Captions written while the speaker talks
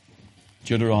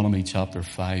Deuteronomy chapter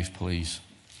 5, please.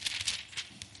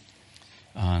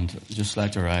 And just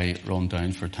let your eye run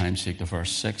down for time's sake to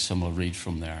verse 6, and we'll read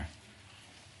from there.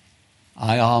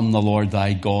 I am the Lord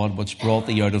thy God, which brought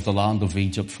thee out of the land of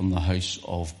Egypt from the house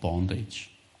of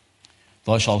bondage.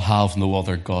 Thou shalt have no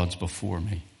other gods before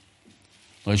me.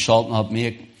 Thou shalt not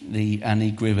make thee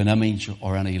any graven image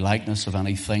or any likeness of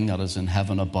anything that is in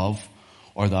heaven above,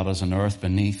 or that is in earth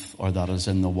beneath, or that is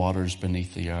in the waters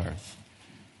beneath the earth.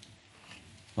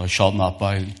 Thou shalt not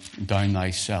bow down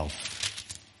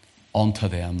thyself unto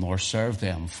them, nor serve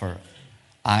them, for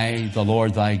I, the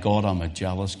Lord thy God, am a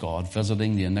jealous God,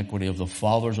 visiting the iniquity of the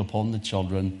fathers upon the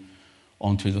children,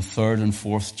 unto the third and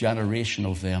fourth generation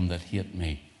of them that hate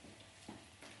me,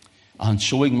 and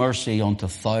showing mercy unto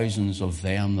thousands of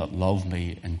them that love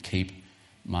me and keep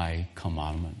my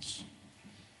commandments.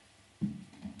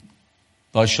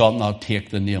 Thou shalt not take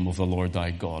the name of the Lord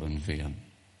thy God in vain,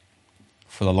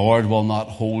 for the Lord will not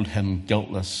hold him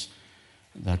guiltless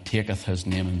that taketh his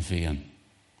name in vain.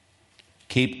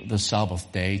 Keep the Sabbath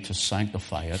day to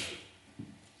sanctify it.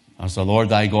 As the Lord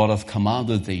thy God hath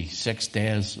commanded thee, 6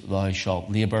 days thou shalt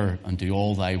labor and do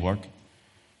all thy work.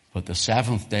 But the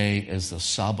seventh day is the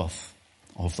Sabbath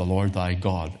of the Lord thy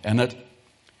God. In it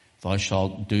thou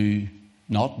shalt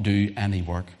not do any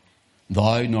work,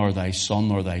 thou, nor thy son,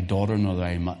 nor thy daughter, nor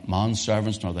thy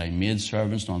manservants, nor thy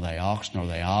maidservants, nor thy ox, nor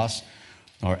thy ass,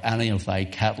 nor any of thy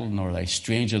cattle, nor thy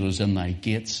stranger that is in thy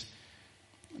gates,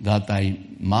 that thy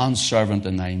manservant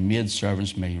and thy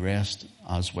maidservants may rest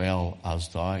as well as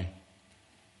thou.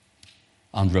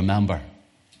 And remember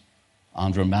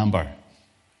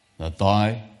that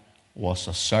thou wast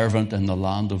a servant in the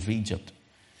land of Egypt,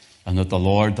 and that the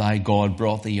Lord thy God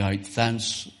brought thee out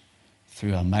thence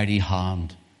through a mighty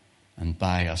hand and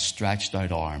by a stretched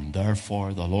out arm.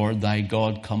 Therefore the Lord thy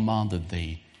God commanded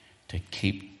thee to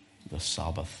keep the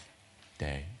Sabbath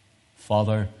day.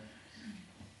 Father,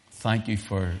 thank you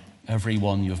for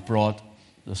everyone you've brought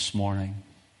this morning.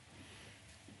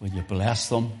 Will you bless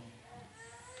them?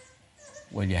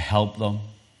 Will you help them?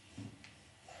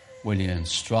 Will you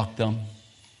instruct them?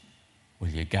 Will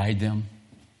you guide them?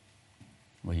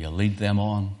 Will you lead them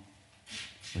on?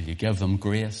 Will you give them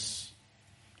grace?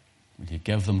 Will you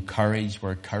give them courage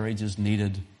where courage is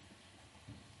needed?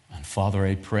 And Father,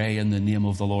 I pray in the name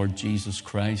of the Lord Jesus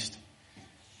Christ,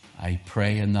 I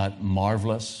pray in that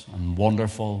marvelous and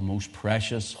wonderful, most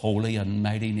precious, holy and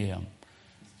mighty name,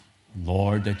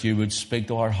 Lord, that you would speak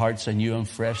to our hearts anew and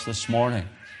fresh this morning,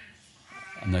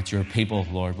 and that your people,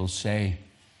 Lord, will say,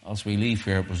 as we leave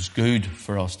here, it was good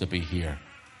for us to be here,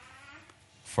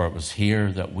 for it was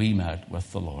here that we met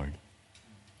with the Lord.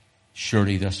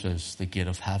 Surely this is the gate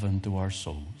of heaven to our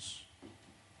souls.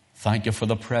 Thank you for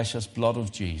the precious blood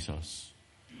of Jesus.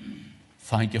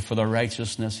 Thank you for the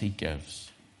righteousness he gives.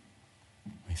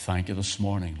 We thank you this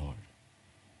morning, Lord,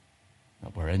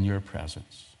 that we're in your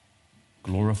presence.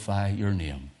 Glorify your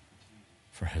name.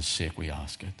 For his sake we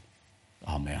ask it.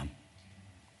 Amen.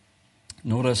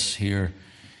 Notice here,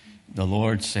 the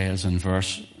Lord says in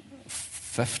verse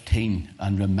 15,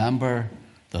 and remember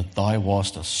that thou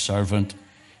wast a servant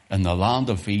in the land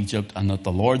of Egypt, and that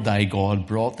the Lord thy God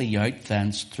brought thee out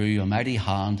thence through a mighty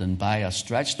hand and by a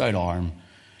stretched out arm.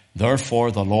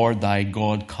 Therefore the Lord thy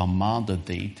God commanded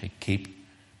thee to keep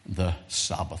the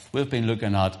Sabbath. We've been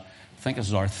looking at, I think this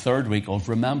is our third week of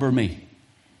Remember Me.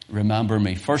 Remember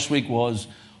Me. First week was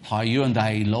how you and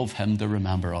I love him to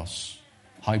remember us.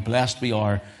 How blessed we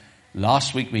are.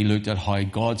 Last week we looked at how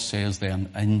God says then,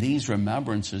 in these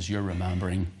remembrances you're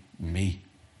remembering me.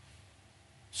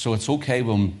 So it's okay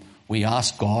when we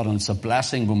ask God, and it's a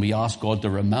blessing when we ask God to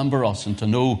remember us and to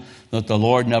know that the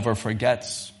Lord never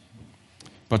forgets.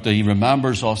 But that he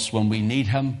remembers us when we need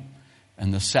him,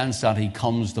 in the sense that he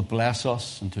comes to bless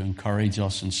us and to encourage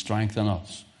us and strengthen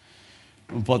us.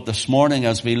 But this morning,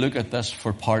 as we look at this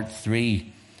for part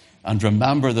 3, and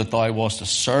remember that thou wast a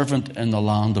servant in the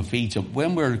land of Egypt,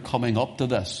 when we're coming up to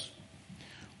this,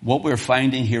 what we're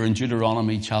finding here in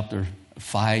Deuteronomy chapter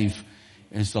 5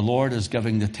 is the Lord is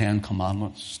giving the 10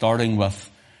 commandments, starting with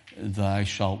thou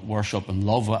shalt worship and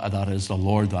love, that is the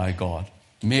Lord thy God.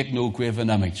 Make no graven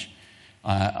image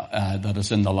that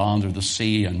is in the land or the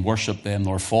sea, and worship them,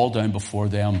 nor fall down before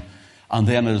them. And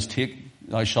then it is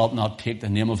thou shalt not take the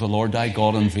name of the Lord thy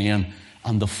God in vain.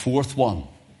 And the fourth one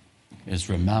is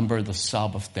remember the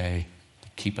Sabbath day to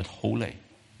keep it holy.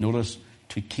 Notice,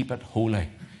 to keep it holy.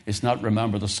 It's not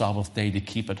remember the Sabbath day to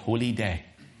keep it holy day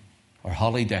or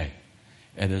holiday.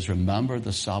 It is remember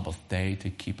the Sabbath day to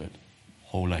keep it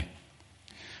holy.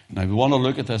 Now we want to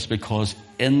look at this because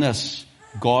in this,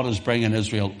 God is bringing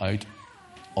Israel out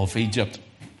of Egypt.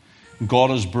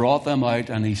 God has brought them out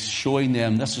and he's showing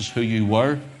them this is who you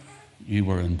were. You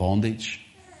were in bondage.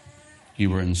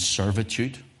 You were in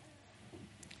servitude.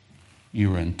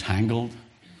 You were entangled.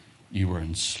 You were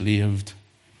enslaved.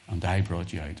 And I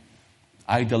brought you out.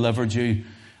 I delivered you.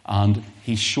 And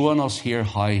he's showing us here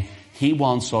how he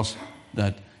wants us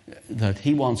that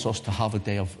he wants us to have a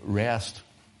day of rest.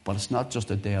 But it's not just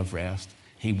a day of rest.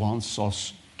 He wants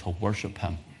us to worship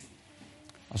him.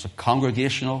 As a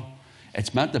congregational,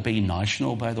 it's meant to be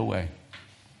national, by the way.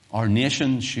 Our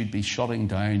nation should be shutting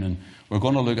down, and we're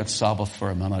going to look at Sabbath for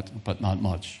a minute, but not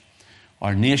much.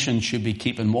 Our nation should be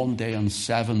keeping one day on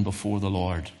 7 before the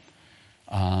Lord.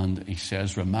 And he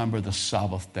says, remember the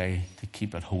Sabbath day to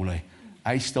keep it holy.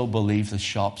 I still believe the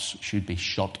shops should be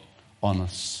shut on a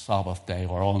Sabbath day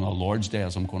or on a Lord's day,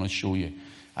 as I'm going to show you.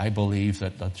 I believe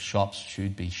that the shops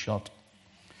should be shut.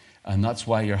 And that's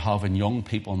why you're having young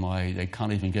people now, they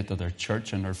can't even get to their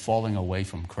church and they're falling away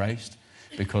from Christ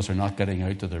because they're not getting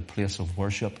out to their place of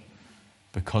worship,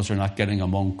 because they're not getting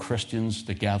among Christians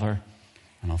together.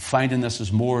 And I'm finding this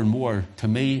is more and more. To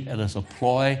me, it is a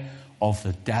ploy of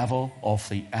the devil, of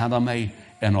the enemy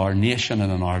in our nation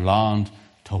and in our land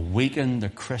to weaken the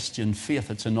Christian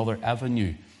faith. It's another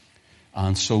avenue.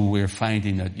 And so we're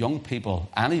finding that young people,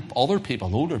 any other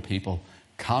people, older people,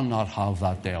 cannot have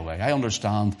that day away. I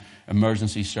understand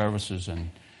emergency services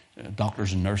and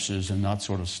doctors and nurses and that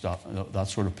sort of stuff, that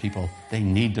sort of people, they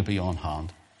need to be on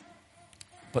hand.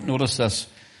 But notice this,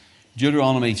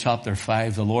 Deuteronomy chapter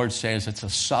 5, the Lord says it's a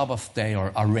Sabbath day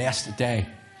or a rest day,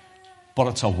 but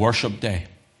it's a worship day.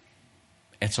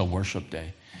 It's a worship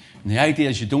day. And the idea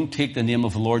is you don't take the name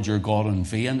of the Lord your God in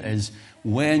vain. Is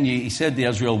when he said to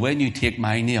Israel, when you take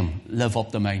my name, live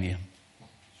up to my name.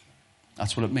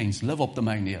 That's what it means. Live up to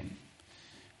my name.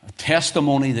 A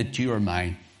testimony that you are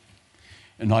mine.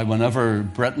 And now whenever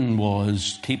Britain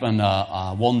was keeping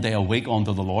a 1 day a week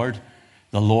unto the Lord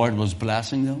was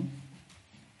blessing them.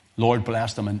 Lord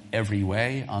blessed them in every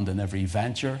way and in every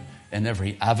venture, in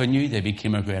every avenue. They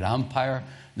became a great empire,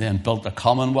 then built a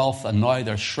commonwealth, and now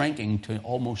they're shrinking to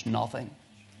almost nothing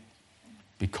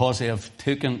because they have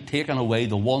taken away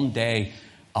the 1 day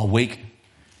a week.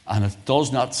 And it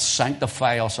does not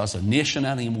sanctify us as a nation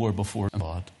anymore before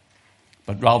God.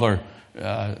 But rather,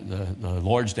 the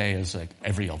Lord's Day is like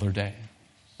every other day.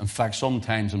 In fact,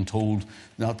 sometimes I'm told,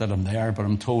 not that I'm there, but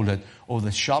I'm told that,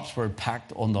 the shops were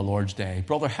packed on the Lord's Day.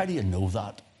 Brother, how do you know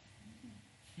that?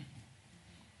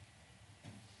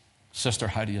 Sister,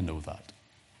 how do you know that?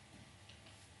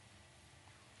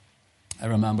 I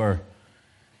remember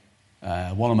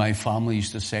one of my family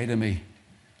used to say to me,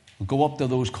 go up to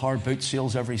those car boot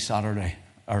sales every Sunday.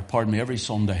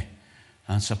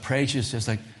 And surprise you, says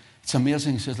like, it's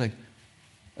amazing. Says like,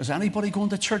 is anybody going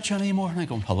to church anymore? And I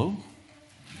go, hello?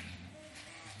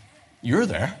 You're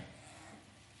there.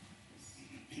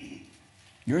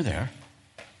 You're there.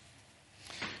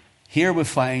 Here we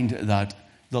find that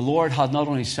the Lord had not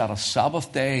only set a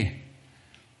Sabbath day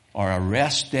or a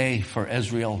rest day for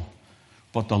Israel,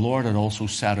 but the Lord had also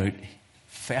set out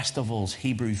festivals,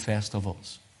 Hebrew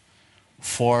festivals,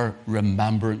 for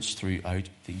remembrance throughout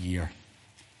the year.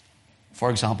 For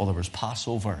example, there was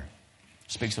Passover,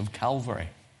 speaks of Calvary.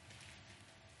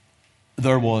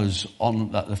 There was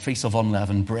the Feast of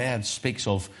Unleavened Bread, speaks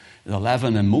of the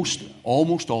leaven in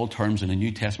almost all terms in the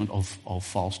New Testament of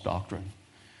false doctrine.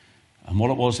 And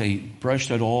what it was, they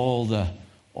brushed out all the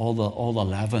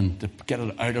leaven to get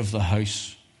it out of the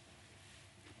house,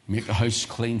 make the house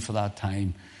clean for that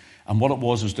time. And what it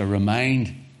was is to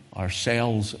remind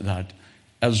ourselves that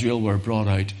Israel were brought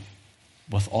out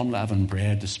with unleavened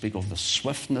bread, to speak of the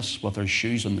swiftness with their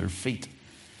shoes on their feet,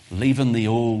 leaving the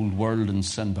old world and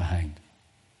sin behind.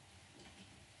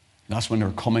 That's when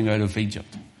they're coming out of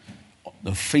Egypt.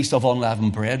 The Feast of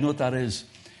Unleavened Bread, you know what that is?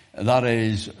 That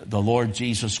is the Lord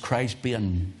Jesus Christ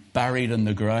being buried in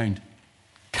the ground,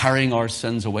 carrying our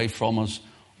sins away from us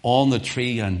on the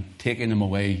tree and taking them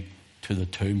away to the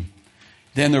tomb.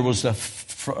 Then there was the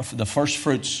first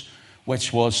fruits,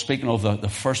 which was, speaking of the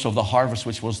first of the harvest,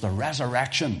 which was the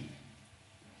resurrection.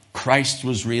 Christ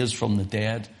was raised from the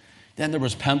dead. Then there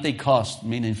was Pentecost,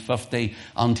 meaning 50.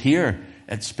 And here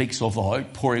it speaks of the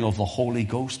outpouring of the Holy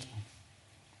Ghost.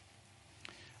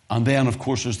 And then, of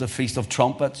course, there's the Feast of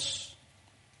Trumpets.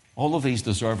 All of these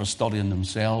deserve a study in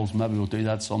themselves. Maybe we'll do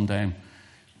that sometime.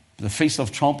 The Feast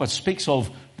of Trumpets speaks of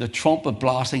the trumpet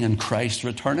blasting and Christ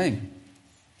returning.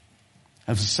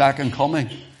 Of the second coming.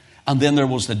 And then there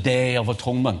was the Day of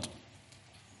Atonement.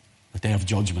 The Day of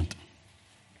Judgment.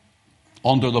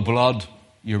 Under the blood,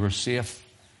 you were safe.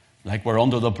 Like we're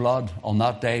under the blood, on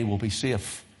that day we'll be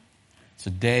safe. It's a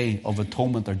day of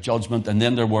atonement or judgment. And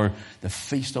then there were the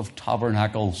Feast of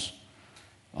Tabernacles.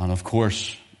 And of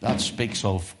course, that speaks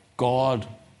of God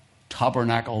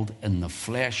tabernacled in the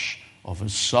flesh of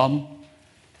his Son,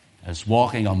 is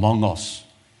walking among us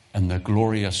in the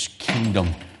glorious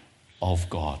kingdom of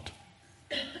God.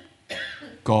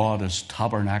 God is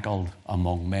tabernacled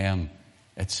among men,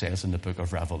 it says in the book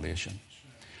of Revelation.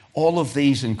 All of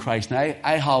these in Christ. Now,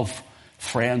 I have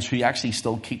friends who actually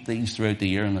still keep these throughout the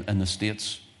year in the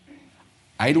States.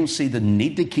 I don't see the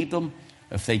need to keep them.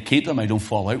 If they keep them, I don't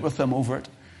fall out with them over it.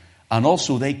 And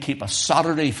also, they keep a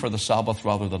Saturday for the Sabbath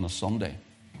rather than a Sunday.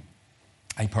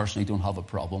 I personally don't have a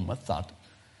problem with that.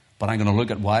 But I'm going to look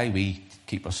at why we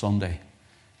keep a Sunday.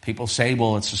 People say,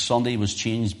 well, it's a Sunday was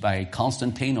changed by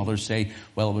Constantine. Others say,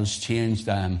 well, it was changed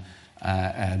by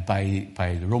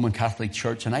the Roman Catholic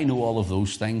Church. And I know all of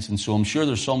those things. And so I'm sure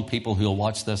there's some people who will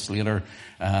watch this later,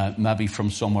 maybe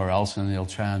from somewhere else, and they'll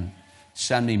try and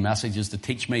send me messages to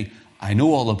teach me. I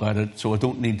know all about it, so I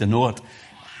don't need to know it.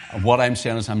 What I'm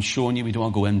saying is I'm showing you, we don't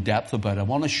want to go in depth about it. I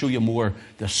want to show you more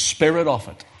the spirit of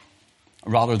it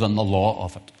rather than the law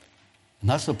of it. And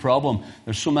that's the problem.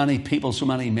 There's so many people, so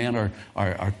many men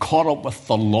are caught up with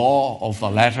the law of the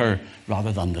letter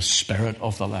rather than the spirit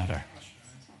of the letter.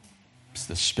 It's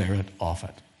the spirit of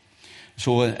it.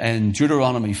 So in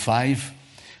Deuteronomy 5,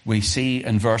 we see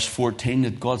in verse 14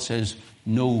 that God says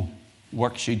no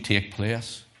work should take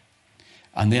place.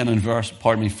 And then in verse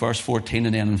 14,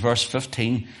 and then in verse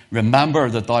 15, remember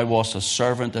that thou wast a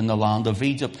servant in the land of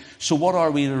Egypt. So what are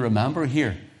we to remember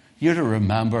here? You're to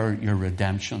remember your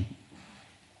redemption.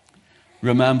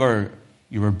 Remember,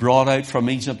 you were brought out from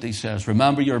Egypt, he says.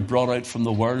 Remember, you're brought out from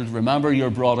the world. Remember, you're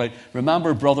brought out.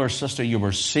 Remember, brother, sister, you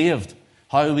were saved.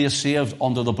 How are we saved?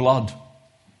 Under the blood.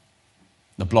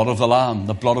 The blood of the Lamb,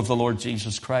 the blood of the Lord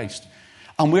Jesus Christ.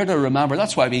 And we're to remember,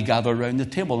 that's why we gather around the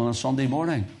table on a Sunday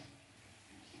morning.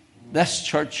 This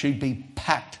church should be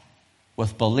packed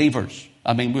with believers.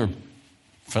 I mean, we're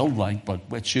filled but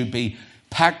it should be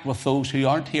packed with those who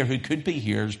aren't here, who could be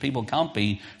here, as people can't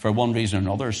be for one reason or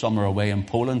another. Some are away in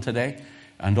Poland today,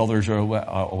 and others are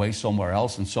away somewhere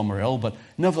else, and some are ill. But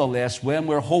nevertheless, when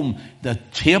we're home, the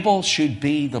table should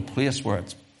be the place where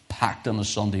it's packed on a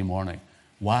Sunday morning.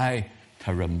 Why?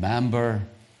 To remember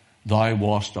thou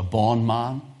wast a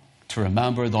bondman, to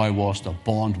remember thou wast a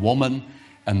bondwoman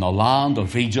in the land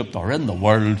of Egypt or in the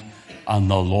world, and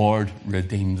the Lord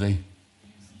redeemed thee.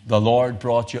 The Lord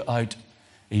brought you out.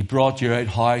 He brought you out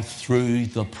how? Through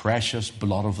the precious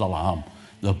blood of the Lamb,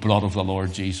 the blood of the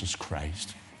Lord Jesus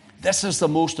Christ. This is the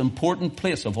most important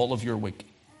place of all of your week.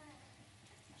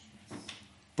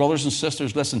 Brothers and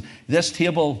sisters, listen, this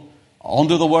table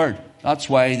under the Word, that's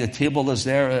why the table is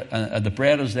there, and the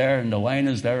bread is there, and the wine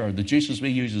is there, or the juices we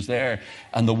use is there,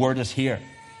 and the Word is here.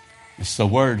 It's the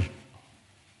Word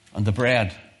and the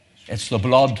bread. It's the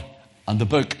blood and the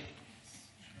book.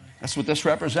 That's what this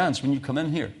represents when you come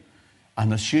in here.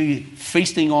 And as you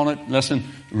feasting on it, listen,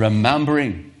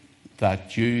 remembering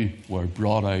that you were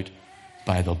brought out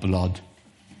by the blood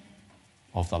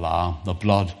of the Lamb, the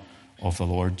blood of the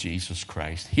Lord Jesus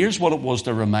Christ. Here's what it was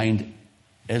to remind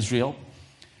Israel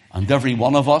and every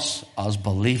one of us as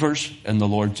believers in the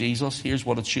Lord Jesus. Here's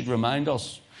what it should remind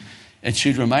us. It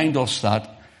should remind us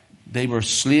that they were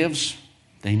slaves.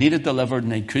 They needed delivered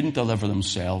and they couldn't deliver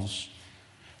themselves.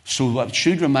 So it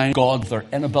should remind God of their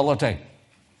inability.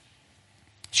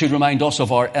 It should remind us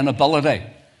of our inability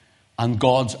and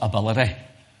God's ability.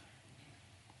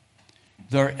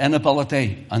 Their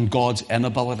inability and God's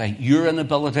inability. Your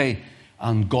inability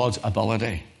and God's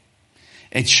ability.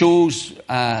 It shows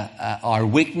our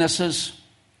weaknesses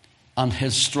and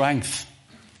His strength.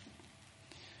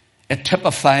 It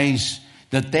typifies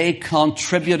that they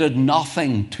contributed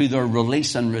nothing to their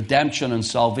release and redemption and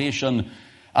salvation,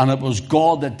 and it was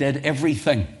God that did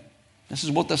everything. This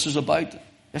is what this is about.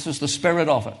 This is the spirit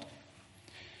of it.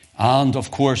 And,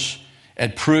 of course,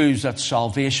 it proves that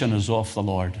salvation is of the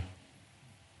Lord.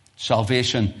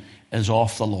 Salvation is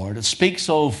of the Lord. It speaks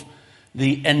of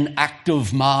the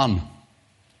inactive man,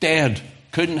 dead,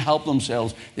 couldn't help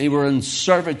themselves. They were in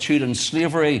servitude and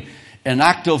slavery,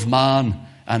 inactive man.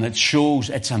 And it shows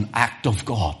it's an act of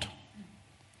God.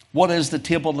 What is the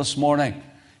table this morning?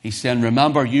 He's saying,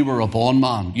 remember, you were a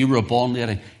bondman. You were a bond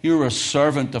lady. You were a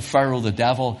servant to Pharaoh the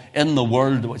devil in the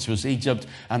world, which was Egypt.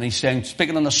 And he's saying,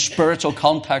 speaking in a spiritual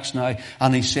context now,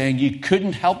 and he's saying, you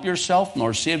couldn't help yourself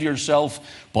nor save yourself,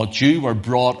 but you were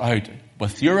brought out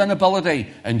with your inability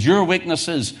and your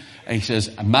weaknesses. And he says,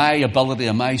 my ability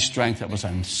and my strength, it was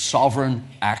a sovereign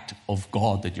act of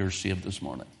God that you're saved this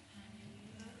morning.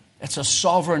 It's a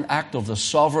sovereign act of the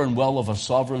sovereign will of a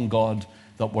sovereign God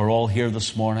that we're all here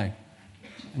this morning.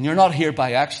 And you're not here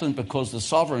by accident, because the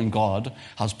sovereign God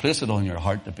has placed it on your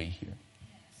heart to be here.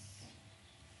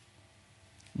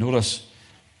 Notice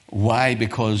why,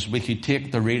 because we could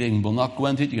take the reading, we'll not go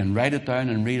into it, you can write it down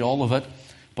and read all of it.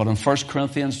 But in 1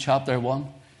 Corinthians chapter 1,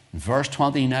 in verse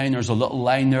 29, there's a little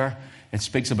line there. It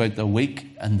speaks about the weak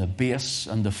and the base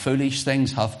and the foolish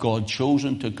things hath God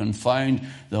chosen to confound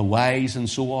the wise, and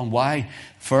so on. Why?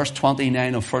 Verse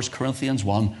 29 of 1 Corinthians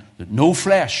 1, that no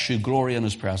flesh should glory in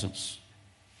his presence.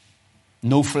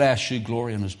 No flesh should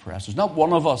glory in his presence. Not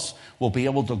one of us will be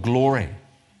able to glory.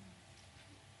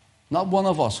 Not one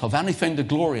of us have anything to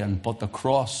glory in but the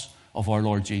cross of our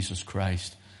Lord Jesus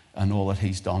Christ and all that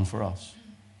he's done for us.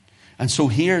 And so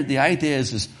here the idea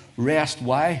is rest.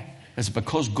 Why? Is it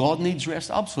because God needs rest?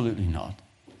 Absolutely not.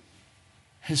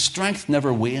 His strength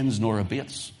never wanes nor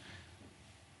abates.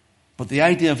 But the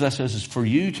idea of this is for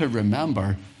you to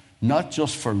remember, not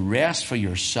just for rest for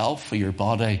yourself, for your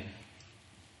body,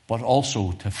 but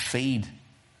also to feed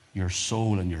your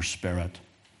soul and your spirit,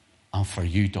 and for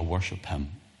you to worship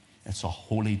him. It's a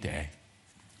holy day.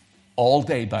 All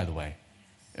day, by the way,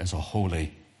 is a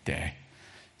holy day.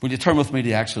 Will you turn with me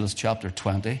to Exodus chapter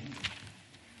 20?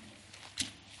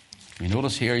 You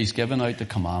notice here he's given out the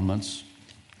commandments.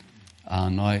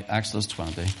 And now Exodus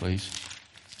 20, please.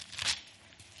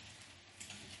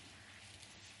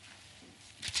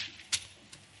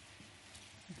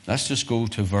 Let's just go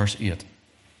to verse 8.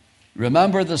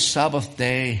 Remember the Sabbath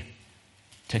day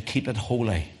to keep it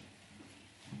holy.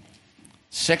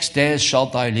 6 days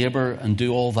shalt thou labor and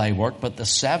do all thy work, but the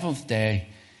seventh day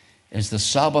is the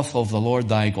Sabbath of the Lord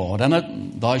thy God. In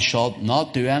it thou shalt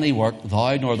not do any work,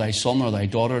 thou, nor thy son, nor thy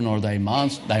daughter, nor thy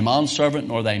manservant,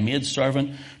 nor thy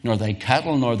maidservant, nor thy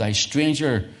cattle, nor thy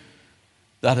stranger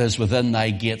that is within thy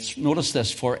gates. Notice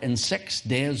this, for in 6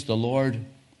 days the Lord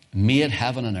made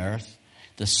heaven and earth,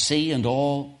 the sea and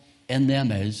all in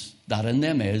them is,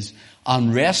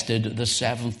 and rested the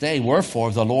seventh day.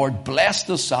 Wherefore the Lord blessed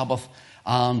the Sabbath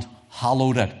and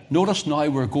hallowed it. Notice now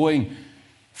we're going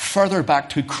further back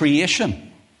to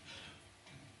creation.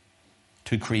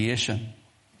 To creation.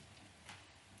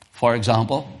 For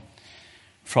example,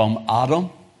 from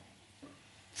Adam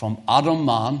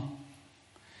man,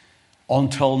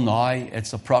 until now,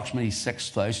 it's approximately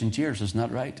 6,000 years. Isn't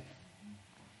that right?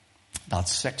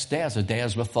 That's 6 days. A day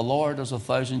is with the Lord as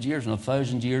 1,000 years, and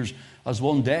 1,000 years as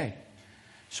one day.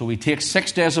 So we take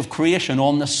 6 days of creation.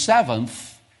 On the seventh,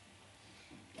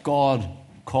 God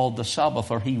called the Sabbath,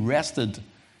 or he rested.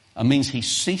 It means he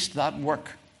ceased that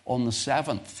work on the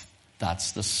seventh.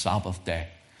 That's the Sabbath day.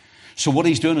 So what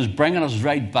he's doing is bringing us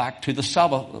right back to the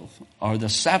Sabbath, or the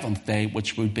seventh day,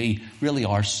 which would be really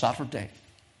our Saturday.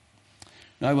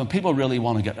 Now, when people really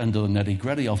want to get into the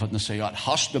nitty-gritty of it and they say, oh, it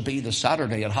has to be the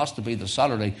Saturday, it has to be the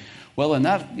Saturday. Well, in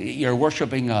that, you're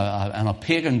worshipping on a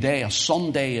pagan day. A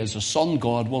Sunday is a sun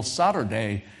god. Well,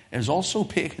 Saturday is also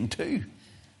pagan too.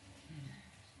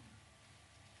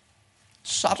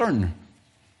 Saturn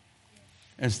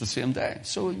is the same day.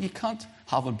 So you can't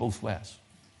have it both ways.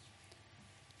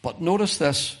 But notice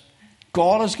this.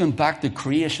 God has gone back to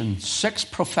creation. 6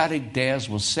 prophetic days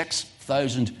was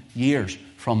 6,000 years.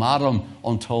 From Adam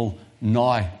until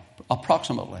now,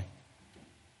 approximately.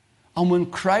 And when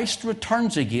Christ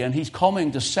returns again, he's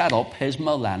coming to set up his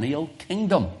millennial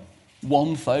kingdom.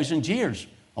 1,000 years.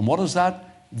 And what is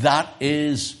that? That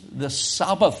is the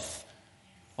Sabbath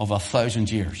of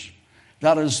 1,000 years.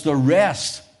 That is the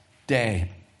rest day.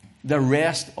 The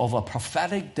rest of a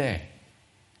prophetic day.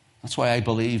 That's why I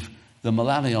believe the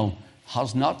millennial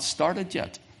has not started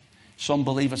yet. Some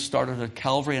believe it started at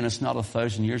Calvary and it's not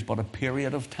 1,000 years, but a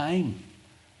period of time.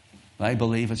 I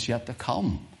believe it's yet to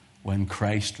come when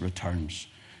Christ returns.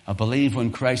 I believe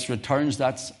when Christ returns,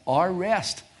 that's our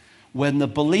rest. When the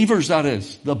believers, that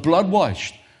is, the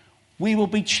blood-washed, we will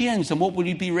be changed. And what will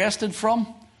you be rested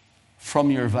from?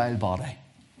 From your vile body.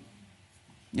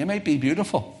 You might be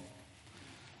beautiful.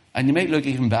 And you might look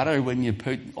even better when you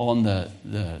put on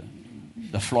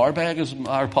the floor bag, as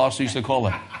our pastor used to call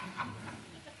it.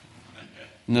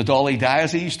 And the dolly die,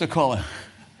 as he used to call it.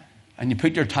 And you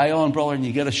put your tie on, brother, and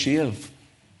you get a shave.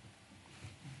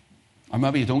 Or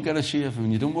maybe you don't get a shave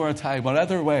and you don't wear a tie, but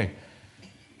either way.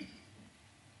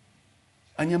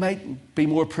 And you might be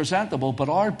more presentable, but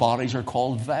our bodies are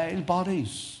called vile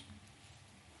bodies.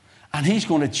 And he's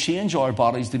going to change our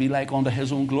bodies to be like unto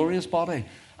his own glorious body.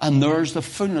 And there's the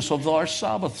fullness of our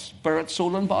Sabbath, spirit,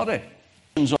 soul, and body.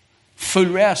 Full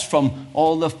rest from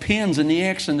all the pains and the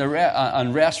aches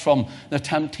and rest from the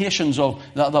temptations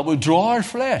that would draw our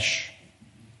flesh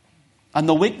and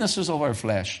the weaknesses of our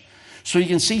flesh. So you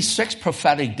can see 6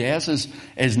 prophetic days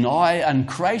is now, and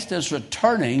Christ is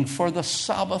returning for the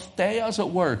Sabbath day, as it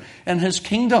were, in his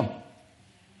kingdom.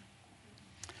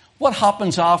 What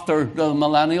happens after the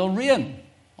millennial reign?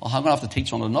 Well, I'm going to have to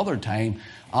teach on another time.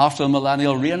 After the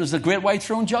millennial reign is the Great White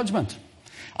Throne Judgment.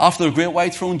 After the Great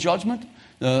White Throne Judgment,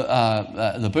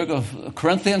 the book of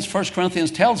Corinthians, 1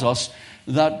 Corinthians, tells us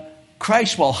that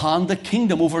Christ will hand the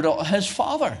kingdom over to his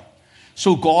Father.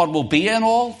 So God will be in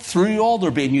all, through all. There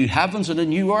will be a new heavens and a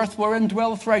new earth wherein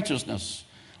dwelleth righteousness.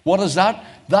 What is that?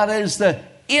 That is the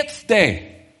 8th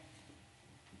day.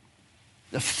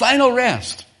 The final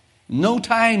rest. No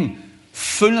time,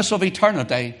 fullness of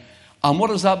eternity. And what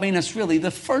does that mean? It's really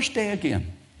the first day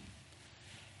again.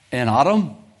 In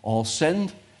Adam, all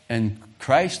sinned. In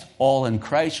Christ, all in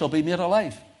Christ shall be made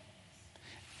alive.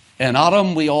 In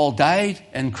Adam, we all died.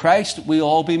 In Christ, we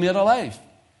all be made alive.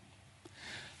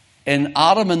 In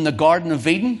Adam, in the Garden of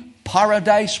Eden,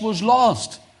 paradise was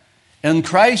lost. In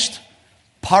Christ,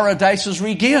 paradise is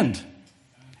regained.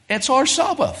 It's our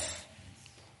Sabbath.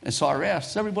 It's our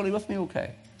rest. Is everybody with me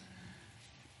okay?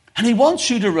 And he wants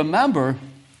you to remember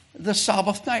the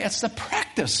Sabbath night. It's the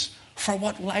practice for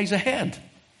what lies ahead.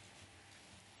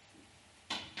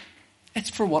 It's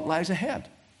for what lies ahead.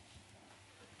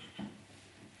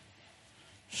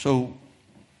 So,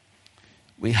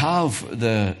 we have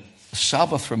the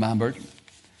Sabbath remembered,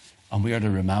 and we are to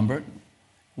remember it.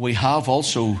 We have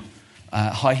also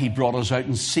how he brought us out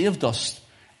and saved us,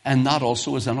 and that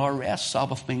also is in our rest.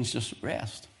 Sabbath means just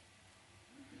rest.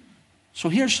 So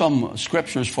here's some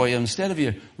scriptures for you. Instead of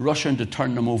you rushing to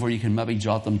turn them over, you can maybe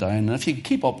jot them down. And if you can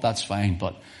keep up, that's fine.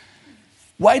 But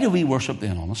why do we worship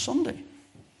then on a Sunday?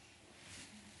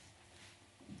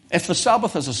 If the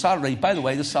Sabbath is a Saturday, by the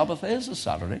way, the Sabbath is a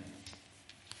Saturday,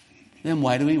 then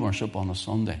why do we worship on a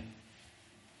Sunday?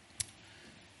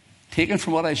 Taken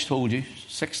from what I told you,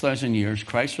 6,000 years,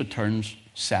 Christ returns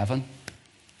 7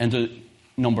 into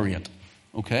number 8,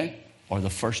 okay? Or the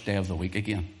first day of the week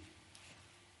again.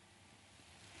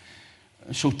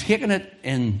 So taking it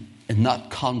in that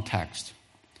context,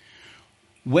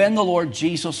 when the Lord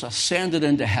Jesus ascended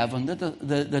into heaven,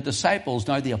 the disciples,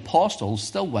 now the apostles,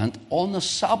 still went on the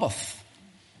Sabbath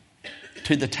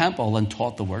to the temple and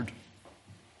taught the word.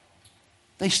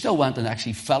 They still went and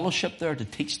actually fellowshiped there to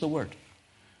teach the word.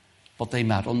 But they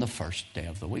met on the first day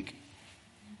of the week.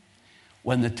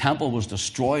 When the temple was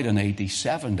destroyed in AD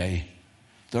 70,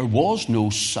 there was no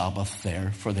Sabbath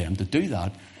there for them to do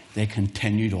that. They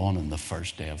continued on the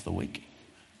first day of the week.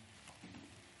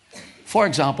 For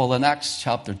example, in Acts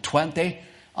chapter 20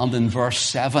 and in verse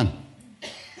 7,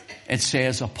 it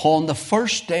says, upon the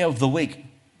first day of the week,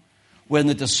 when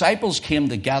the disciples came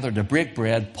together to break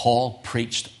bread, Paul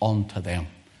preached unto them.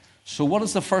 So what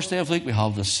is the first day of the week? We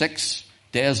have the 6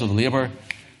 days of labor.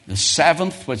 The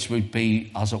 7th, which would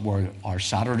be, as it were, our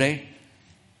Saturday,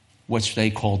 which they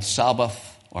called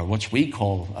Sabbath, or which we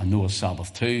call a Noah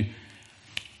Sabbath too.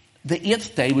 The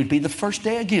 8th day would be the first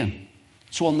day again.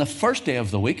 So on the first day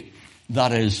of the week,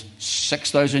 that is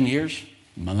 6,000 years,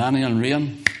 millennial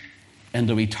reign,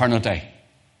 into eternity.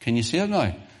 Can you see it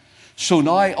now? So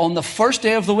now, on the first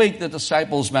day of the week, the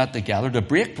disciples met together to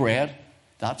break bread.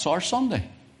 That's our Sunday.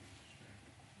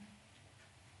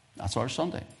 That's our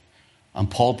Sunday. And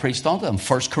Paul preached unto them.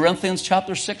 1 Corinthians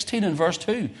chapter 16 and verse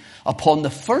 2. Upon the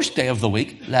first day of the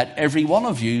week, let every one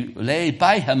of you lay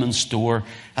by him in store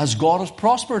as God has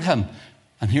prospered him.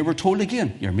 And here we're told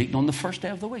again, you're meeting on the first day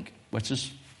of the week, which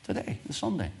is today, the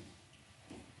Sunday.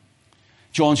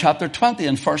 John chapter 20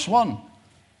 and verse 1.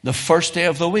 The first day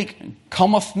of the week,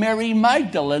 cometh Mary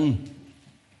Magdalene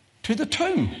to the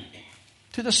tomb,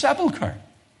 to the sepulchre.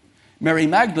 Mary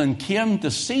Magdalene came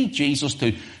to see Jesus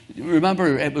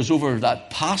remember it was over that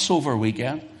Passover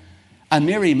weekend, and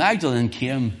Mary Magdalene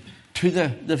came to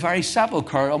the very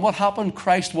sepulchre, and what happened?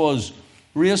 Christ was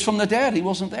raised from the dead. He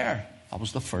wasn't there. That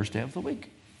was the first day of the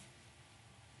week.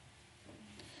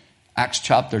 Acts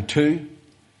chapter 2,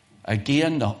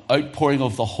 again, the outpouring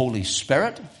of the Holy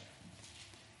Spirit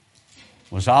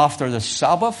was after the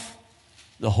Sabbath.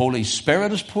 The Holy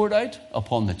Spirit is poured out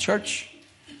upon the church,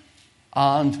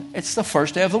 and it's the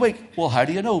first day of the week. Well, how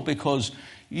do you know? Because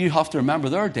you have to remember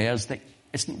there are days that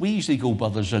we usually go, but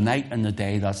there's a night and the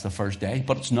day, that's the first day,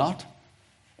 but it's not.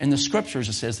 In the scriptures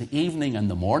it says the evening and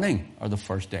the morning are the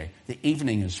first day. The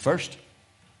evening is first.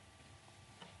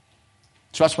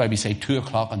 So that's why we say 2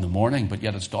 o'clock in the morning, but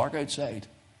yet it's dark outside.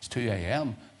 It's 2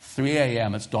 a.m., 3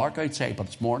 a.m., it's dark outside, but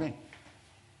it's morning.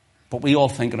 But we all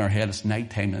think in our head it's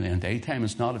nighttime and then daytime.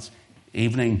 It's not. It's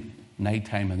evening,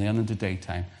 nighttime, and then into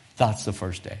daytime. That's the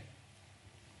first day.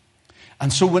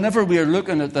 And so whenever we are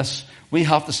looking at this, we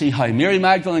have to see how Mary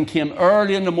Magdalene came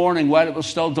early in the morning while it was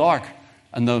still dark.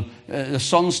 And the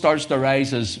sun starts to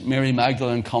rise as Mary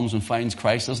Magdalene comes and finds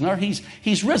Christ isn't there.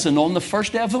 He's risen on the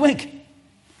first day of the week.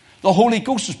 The Holy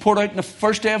Ghost is poured out on the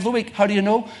first day of the week. How do you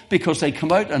know? Because they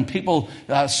come out and people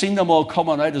seen them all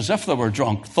coming out as if they were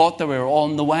drunk, thought they were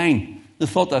on the wine. They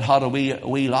thought they'd had a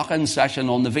wee lock-in session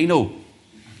on the vino.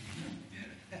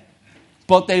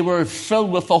 But they were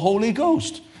filled with the Holy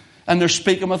Ghost. And they're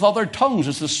speaking with other tongues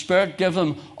as the Spirit gave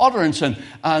them utterance.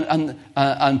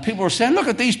 And people were saying, look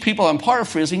at these people, I'm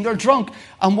paraphrasing, they're drunk.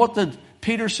 And what did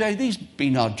Peter say? These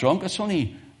be not drunk. It's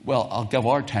only, well, I'll give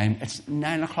our time. It's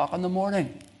 9 o'clock in the morning.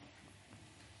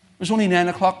 It was only 9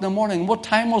 o'clock in the morning. What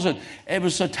time was it? It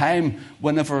was the time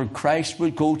whenever Christ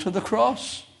would go to the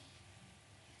cross.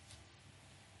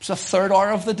 It was the third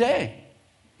hour of the day,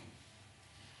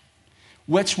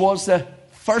 which was the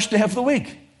first day of the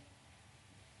week.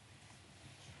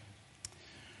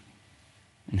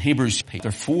 In Hebrews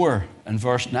chapter 4 and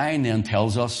verse 9 then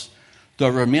tells us,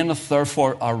 there remaineth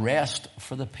therefore a rest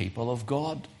for the people of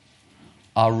God.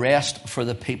 A rest for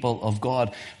the people of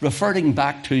God. Referring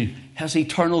back to his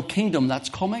eternal kingdom that's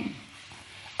coming.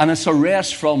 And it's a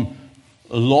rest from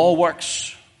law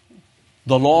works,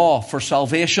 the law for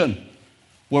salvation,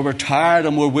 where we're tired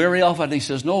and we're weary of it. He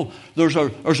says, no, there's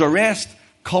a rest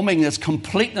coming, that's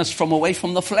completeness from away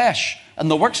from the flesh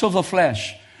and the works of the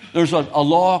flesh. There's a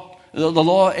law. The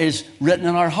law is written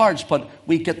in our hearts, but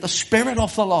we get the spirit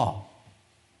of the law.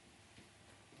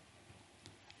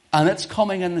 And it's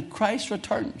coming in Christ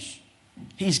returns.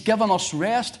 He's given us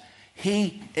rest.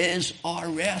 He is our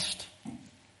rest.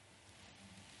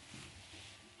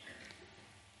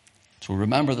 So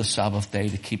remember the Sabbath day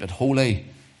to keep it holy.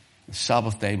 The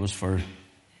Sabbath day was for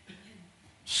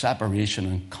separation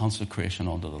and consecration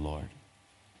unto the Lord.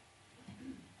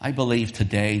 I believe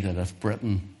today that if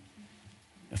Britain,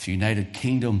 if the United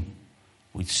Kingdom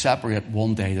would separate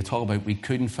one day to talk about we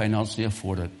couldn't financially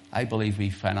afford it, I believe we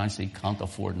financially can't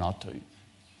afford not to.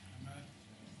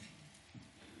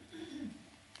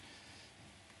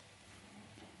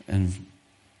 In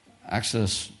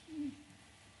Exodus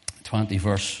 20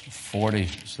 verse 40,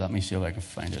 so let me see if I can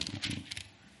find it.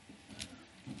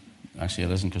 Actually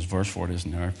it isn't, because verse 40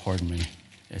 isn't there, pardon me.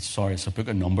 It's a book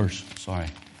of Numbers. Sorry,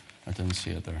 I didn't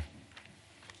see it there.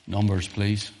 Numbers,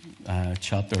 please.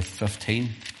 Chapter 15.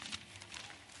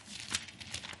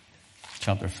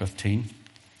 Chapter 15.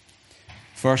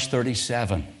 Verse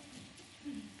 37.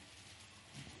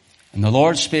 And the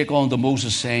Lord spake unto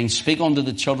Moses, saying, speak unto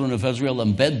the children of Israel,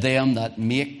 and bid them that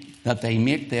they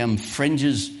make them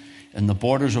fringes in the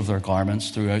borders of their garments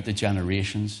throughout the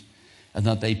generations, and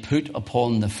that they put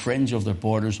upon the fringe of their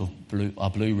borders a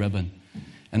blue ribbon.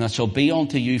 And it shall be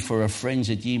unto you for a fringe,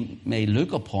 that ye may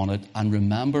look upon it and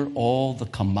remember all the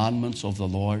commandments of the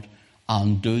Lord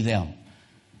and do them.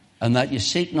 And that you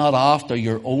seek not after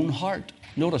your own heart.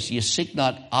 Notice, you seek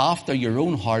not after your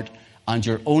own heart and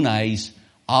your own eyes,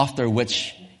 after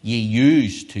which ye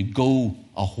use to go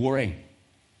a whoring.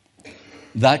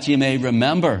 That ye may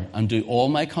remember and do all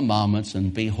my commandments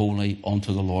and be holy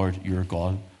unto the Lord your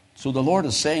God. So the Lord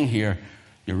is saying here,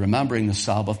 you're remembering the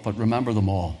Sabbath, but remember them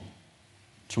all.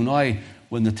 So now,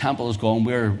 when the temple is gone,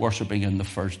 we're worshipping in the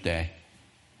first day.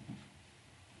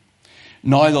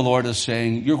 Now the Lord is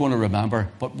saying, you're going to remember,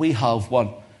 but we have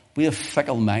what? We have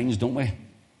fickle minds, don't we?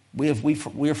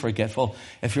 We're forgetful.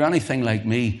 If you're anything like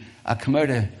me, I come out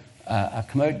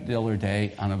the other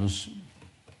day, and I was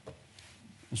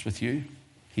with you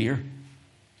here,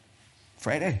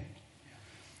 Friday.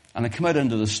 And I come out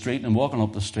into the street, and I'm walking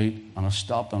up the street, and I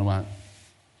stopped and I went,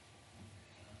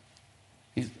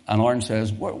 and Aaron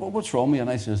says, what's wrong with you? And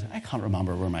I says, I can't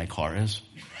remember where my car is.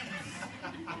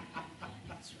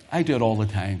 I do it all the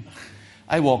time.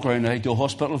 I walk around, I do a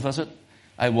hospital visit.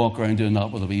 I walk around doing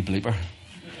that with a wee bleeper.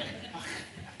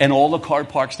 In all the car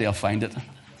parks, they'll find it.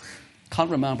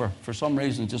 Can't remember. For some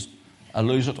reason, I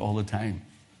lose it all the time.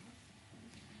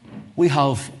 We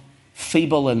have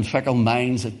feeble and fickle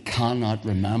minds that cannot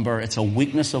remember. It's a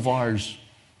weakness of ours.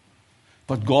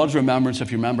 But God's remembrance,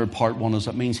 if you remember part 1, is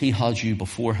it means He has you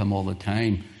before Him all the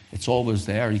time. It's always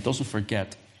there. He doesn't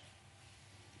forget.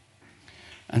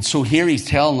 And so here He's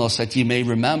telling us that you may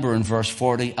remember in verse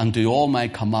 40 and do all my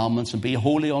commandments and be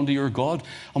holy unto your God.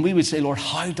 And we would say, Lord,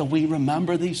 how do we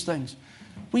remember these things?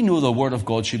 We know the Word of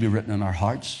God should be written in our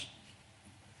hearts.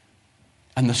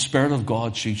 And the Spirit of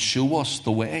God should show us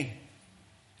the way.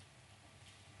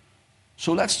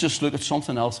 So let's just look at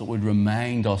something else that would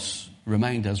remind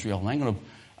Israel. And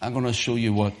I'm going to show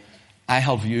you what I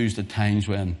have used at times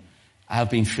when I've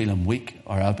been feeling weak,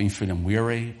 or I've been feeling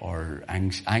weary or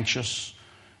anxious,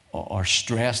 or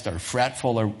stressed or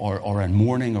fretful or in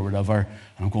mourning or whatever.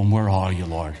 And I'm going, where are you,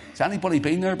 Lord? Has anybody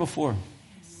been there before?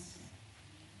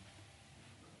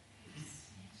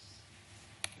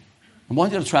 I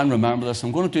want you to try and remember this.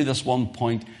 I'm going to do this one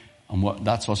point, and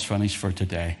that's us finished for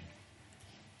today.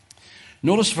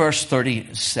 Notice verse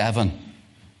 37.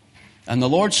 And the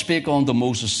Lord spake unto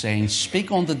Moses, saying,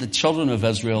 Speak unto the children of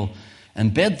Israel,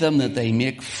 and bid them that they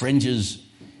make fringes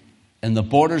in the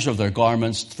borders of their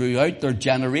garments throughout their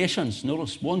generations.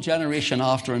 Notice, one generation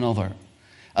after another.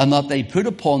 And that they put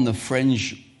upon the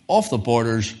fringe of the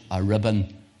borders a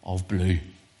ribbon of blue.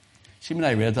 See, when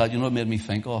I read that, you know what it made me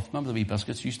think of? Remember the wee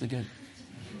biscuits you used to get?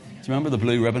 Do you remember the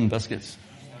blue ribbon biscuits?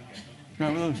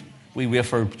 Remember those? Wee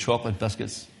wafer chocolate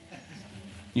biscuits.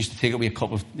 You used to take away a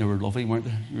cup of, they were lovely, weren't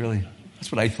they? Really.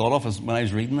 That's what I thought of when I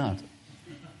was reading that.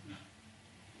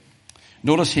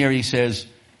 Notice here he says,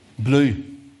 blue.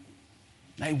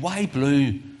 Now, why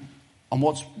blue? And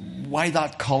why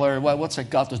that colour? What's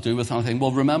it got to do with anything?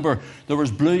 Well, remember, there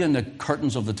was blue in the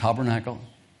curtains of the tabernacle.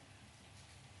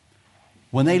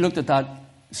 When they looked at that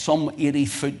some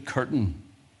 80-foot curtain,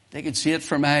 they could see it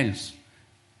for miles.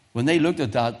 When they looked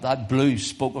at that blue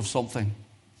spoke of something.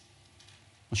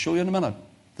 I'll show you in a minute.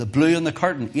 The blue in the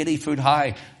curtain, 80 foot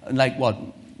high, like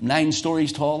 9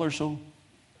 stories tall or so.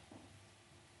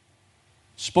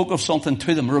 Spoke of something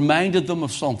to them, reminded them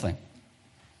of something.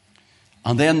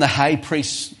 And then the high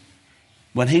priest,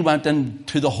 when he went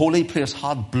into the holy place,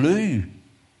 had blue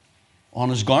on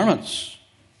his garments.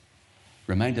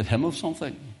 Reminded him of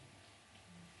something.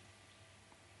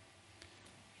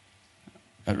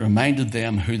 It reminded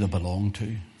them who they belonged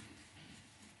to.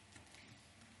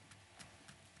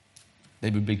 They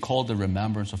would be called the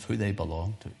remembrance of who they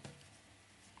belonged to.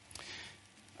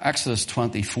 Exodus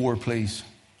 24, please.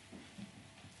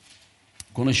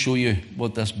 I'm going to show you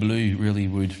what this blue really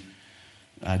would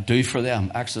do for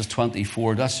them. Exodus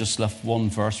 24. Let's just lift one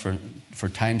verse for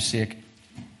time's sake.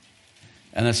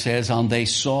 And it says, And they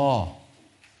saw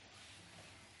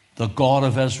the God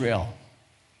of Israel.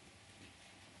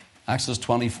 Exodus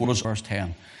 24, verse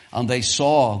 10. And they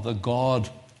saw the God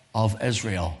of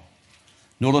Israel.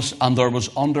 Notice, and there was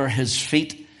under his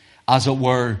feet, as it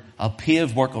were, a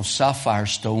paved work of sapphire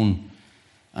stone,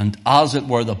 and as it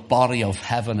were, the body of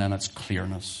heaven in its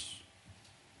clearness.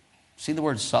 See the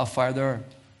word sapphire there?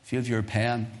 If you have your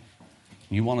pen,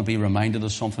 you want to be reminded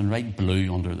of something, write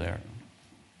blue under there.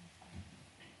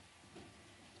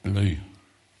 Blue.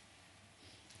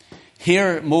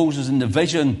 Here, Moses, in the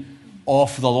vision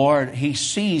of the Lord, he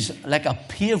sees like a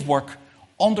paved work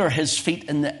under his feet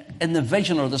in the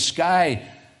vision or the sky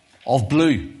of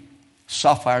blue,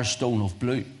 sapphire stone of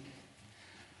blue.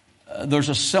 There's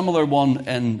a similar one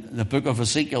in the book of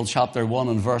Ezekiel, chapter 1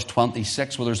 and verse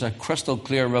 26, where there's a crystal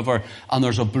clear river and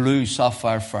there's a blue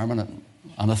sapphire firmament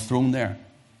and a throne there.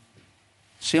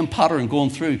 Same pattern going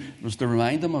through. It was to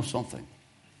remind them of something.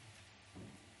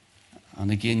 And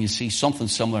again, you see something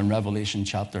similar in Revelation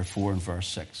chapter 4 and verse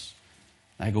 6.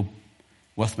 I go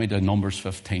with me to Numbers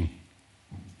 15.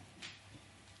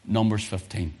 Numbers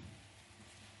 15.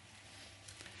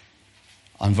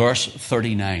 And verse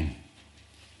 39.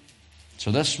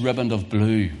 So this ribbon of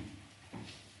blue,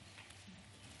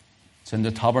 it's in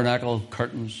the tabernacle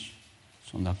curtains,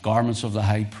 it's on the garments of the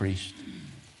high priest,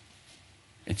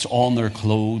 it's on their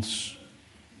clothes,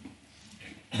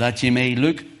 that ye may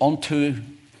look unto,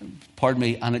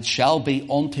 and it shall be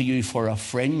unto you for a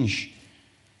fringe,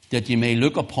 that ye may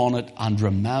look upon it and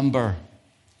remember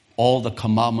all the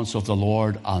commandments of the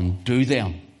Lord and do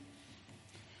them.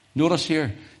 Notice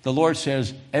here, the Lord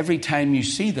says, every time you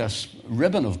see this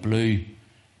ribbon of blue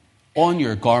on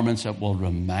your garments, it will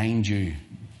remind you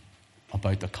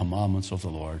about the commandments of the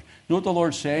Lord. You know what the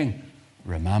Lord's saying?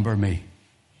 Remember me.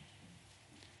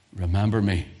 Remember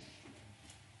me. You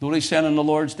know what he's saying on the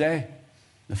Lord's Day?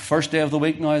 The first day of the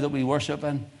week now that we worship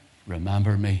in?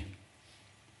 Remember me.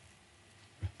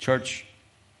 Church,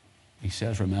 he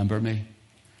says, remember me.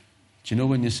 Do you know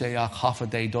when you say, half a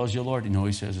day does you, Lord? You know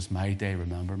he says, it's my day,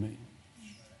 remember me.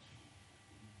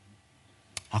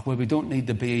 Well, we don't need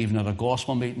to be even at a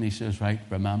gospel meeting. He says, right,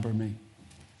 remember me.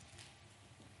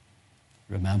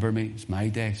 Remember me. It's my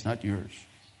day. It's not yours.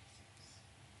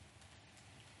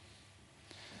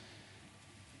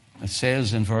 It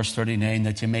says in verse 39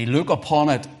 that you may look upon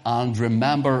it and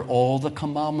remember all the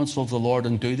commandments of the Lord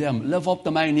and do them. Live up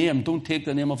to my name. Don't take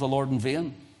the name of the Lord in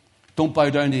vain. Don't bow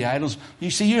down to idols.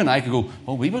 You see, you and I could go,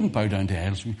 oh, we wouldn't bow down to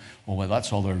idols. Oh, well,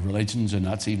 that's other religions and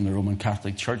that's even the Roman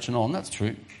Catholic Church and all. And that's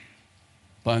true.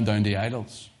 Bowing down to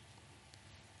idols.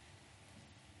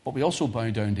 But we also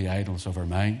bow down to idols of our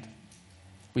mind.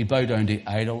 We bow down to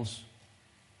idols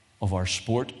of our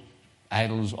sport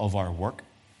idols of our work,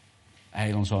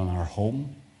 idols on our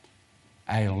home,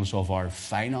 idols of our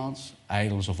finance,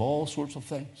 idols of all sorts of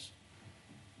things.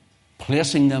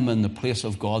 Placing them in the place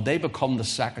of God, they become the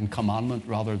second commandment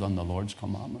rather than the Lord's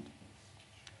commandment.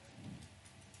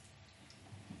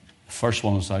 The first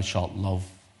one is, thou shalt love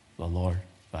the Lord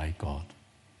thy God.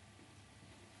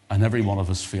 And every one of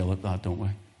us fail at that, don't we?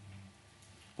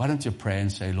 Why don't you pray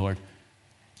and say, Lord,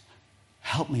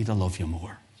 help me to love you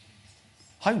more.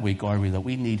 How weak are we that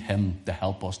we need him to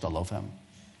help us to love him?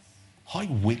 How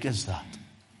weak is that?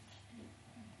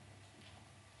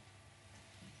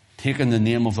 Taking the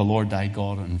name of the Lord thy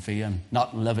God in vain,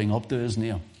 not living up to his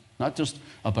name. Not just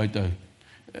about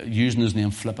using his name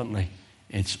flippantly.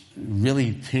 It's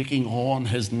really taking on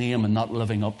his name and not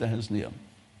living up to his name.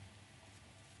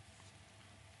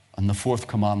 And the fourth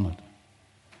commandment,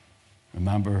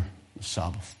 remember the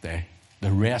Sabbath day,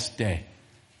 the rest day,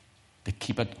 to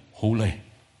keep it holy.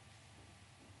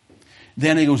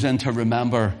 Then he goes in to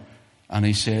remember, and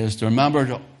he says, to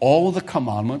remember all the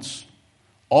commandments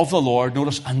of the Lord,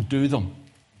 notice, and do them.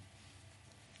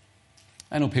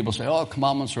 I know people say, oh,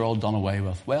 commandments are all done away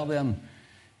with. Well then,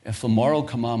 if the moral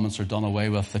commandments are done away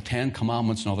with, the 10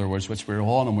 commandments, in other words, which we're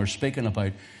on and we're speaking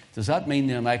about, does that mean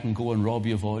then I can go and rob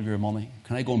you of all your money?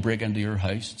 Can I go and break into your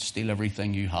house, steal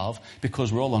everything you have?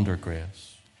 Because we're all under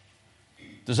grace.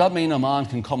 Does that mean a man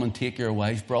can come and take your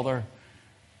wife, brother,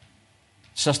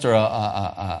 sister?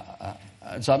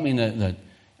 Does that mean that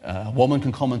a woman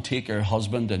can come and take your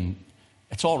husband and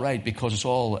it's all right because it's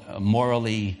all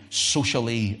morally,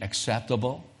 socially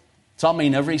acceptable? Does that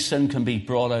mean every sin can be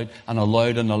brought out and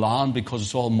allowed in the land because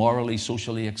it's all morally,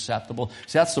 socially acceptable?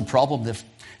 See, that's the problem.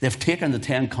 They've taken the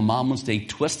 10 commandments, they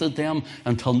twisted them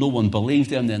until no one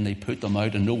believed them, then they put them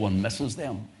out and no one misses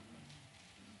them.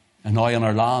 And now in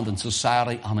our land, in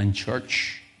society, and in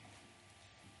church,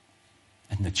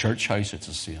 in the church house, it's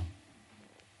the same.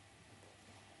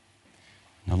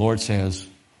 And the Lord says,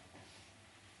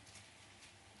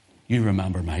 you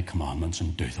remember my commandments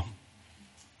and do them.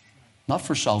 Not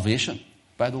for salvation,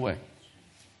 by the way.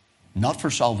 Not for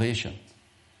salvation,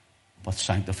 but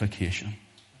sanctification.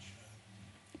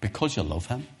 Because you love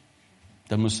him.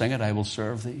 Then we sing it, I will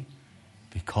serve thee.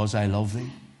 Because I love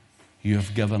thee, you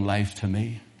have given life to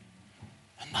me.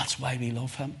 And that's why we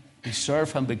love him. We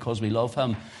serve him because we love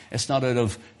him. It's not out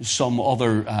of some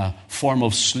other form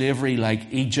of slavery like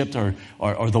Egypt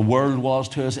or the world was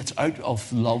to us. It's out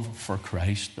of love for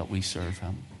Christ that we serve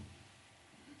him.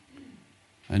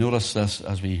 I notice this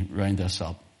as we round this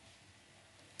up.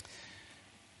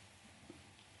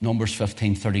 Numbers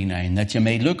 15:39, that you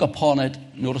may look upon it.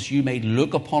 Notice, you may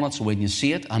look upon it, so when you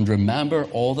see it, and remember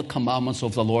all the commandments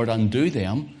of the Lord and do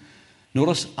them.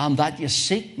 Notice, and that you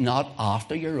seek not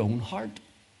after your own heart.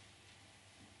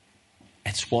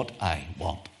 It's what I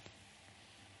want.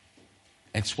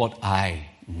 It's what I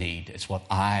need. It's what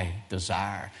I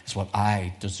desire. It's what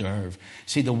I deserve.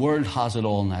 See, the world has it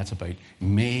all now. It's about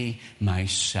me,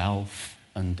 myself,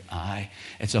 and I.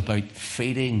 It's about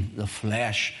feeding the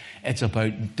flesh. It's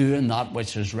about doing that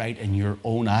which is right in your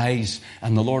own eyes.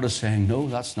 And the Lord is saying, no,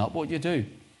 that's not what you do.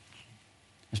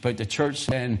 It's about the church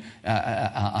saying,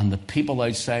 and the people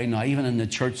outside, now even in the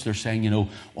church, they're saying,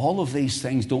 all of these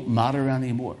things don't matter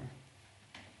anymore.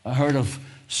 I heard of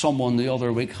someone the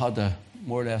other week had to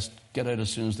more or less get out as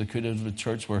soon as they could out of the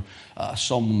church, where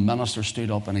some minister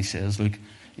stood up and he says, look,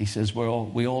 he says,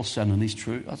 we all sin, and he's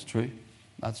true. That's true.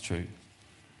 That's true.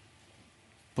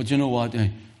 But you know what?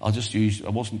 I'll just use, I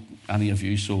wasn't any of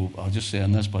you, so I'll just say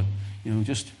on this, but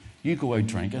just you go out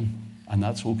drinking, and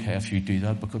that's okay if you do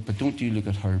that, but don't you look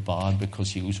at her bad because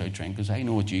she goes out drinking, because I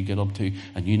know what you get up to,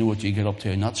 and you know what you get up to,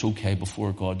 and that's okay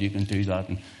before God. You can do that.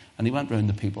 And he went round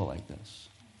to people like this.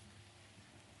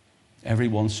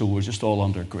 Everyone, so we're just all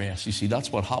under grace. You see,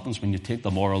 that's what happens when you take the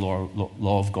moral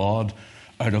law of God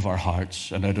out of our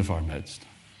hearts and out of our midst.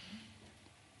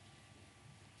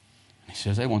 He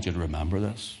says, I want you to remember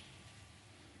this.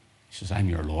 He says, I'm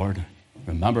your Lord.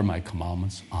 Remember my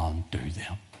commandments and do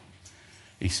them.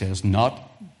 He says, not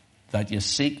that you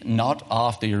seek not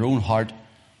after your own heart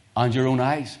and your own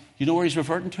eyes. You know where he's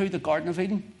referring to? The Garden of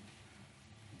Eden.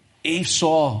 Eve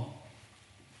saw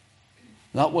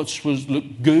that which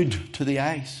looked good to the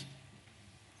eyes,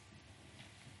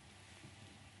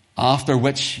 after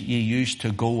which you used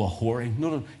to go a-whoring.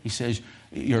 Notice, he says,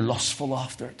 you're lustful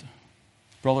after it.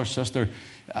 Brother, sister,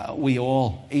 we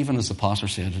all, even as the pastor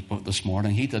said this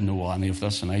morning, he didn't know any of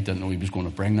this, and I didn't know he was going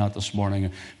to bring that this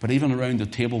morning. But even around the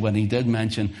table, when he did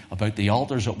mention about the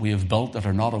altars that we have built that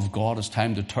are not of God, it's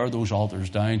time to tear those altars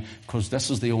down, because this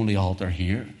is the only altar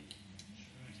here.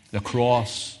 The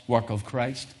cross work of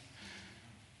Christ.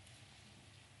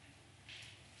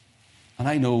 And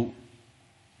I know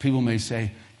people may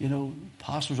say,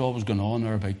 pastor's always going on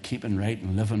there about keeping right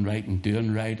and living right and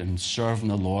doing right and serving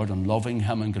the Lord and loving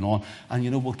Him and going on.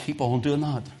 And we'll keep on doing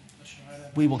that.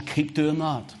 We will keep doing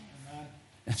that.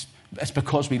 It's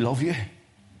because we love you.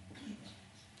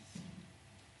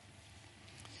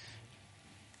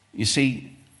 You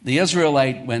see, the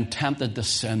Israelite, when tempted to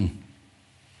sin,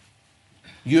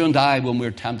 you and I, when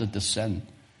we're tempted to sin,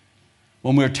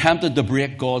 when we're tempted to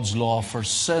break God's law, for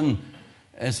sin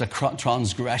is a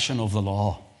transgression of the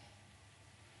law.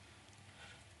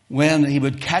 When he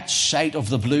would catch sight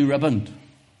of the blue ribbon,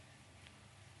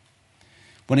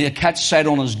 when he had catch sight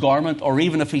on his garment, or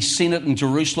even if he's seen it in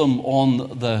Jerusalem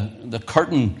on the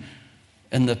curtain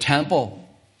in the temple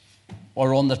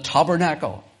or on the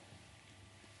tabernacle,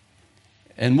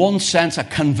 in one sense, a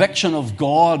conviction of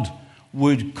God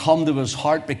would come to his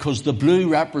heart, because the blue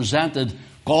represented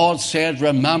God said,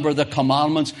 remember the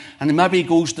commandments. And maybe he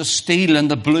goes to steal, and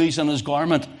the blue's in his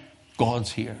garment.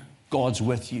 God's here. God's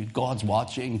with you. God's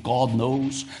watching. God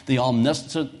knows. The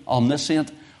omniscient,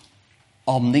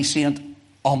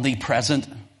 omnipresent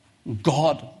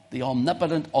God. The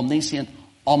omnipotent, omniscient,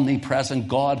 omnipresent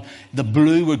God. The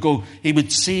blue would go, he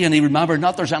would see and he remembered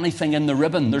not there's anything in the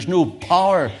ribbon. There's no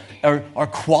power or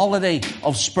quality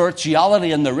of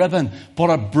spirituality in the ribbon,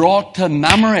 but it brought to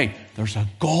memory there's a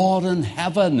God in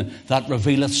heaven that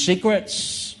revealeth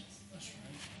secrets.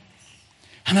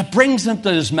 And it brings him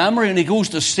to his memory, and he goes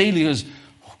to steal. He goes,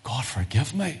 oh, God,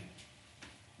 forgive me.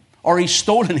 Or he's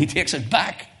stolen, he takes it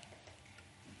back.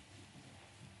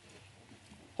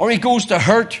 Or he goes to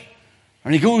hurt,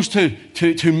 and he goes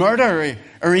to murder,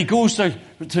 or he goes to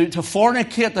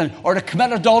fornicate or to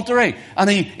commit adultery, and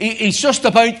he's just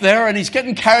about there, and he's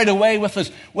getting carried away with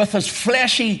his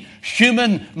fleshy,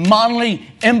 human, manly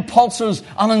impulses,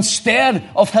 and instead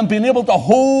of him being able to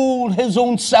hold his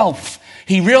own self,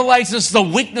 he realizes the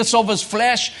weakness of his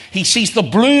flesh. He sees the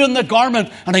blue in the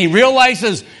garment, and he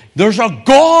realizes there's a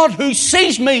God who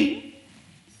sees me.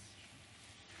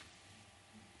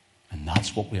 And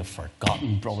that's what we have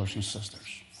forgotten, brothers and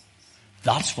sisters.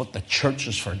 That's what the church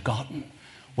has forgotten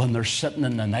when they're sitting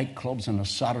in the nightclubs on a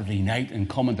Saturday night and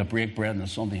coming to break bread on a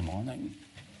Sunday morning.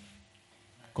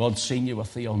 God's seen you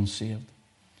with the unsaved.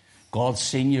 God's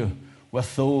seen you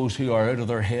with those who are out of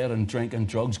their head and drinking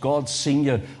drugs. God's seen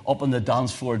you up on the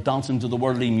dance floor dancing to the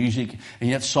worldly music, and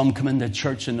yet some come into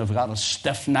church and they've got a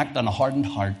stiff neck and a hardened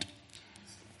heart.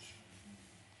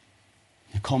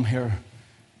 You come here,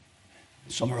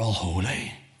 some are all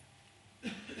holy.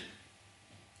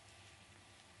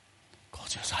 God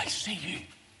says, I see you.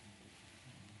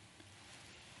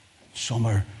 Some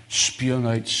are spewing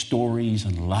out stories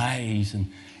and lies and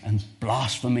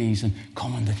blasphemies and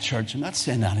coming to church. I'm not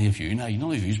saying any of you now,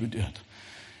 none of you would do it.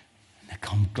 And they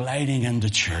come gliding into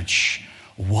church,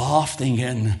 wafting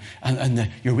in, and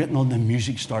you're waiting on the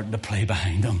music starting to play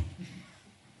behind them.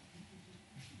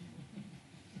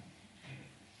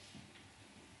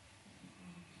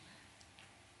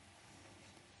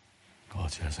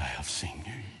 God says, I have seen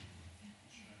you.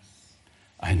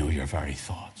 I know your very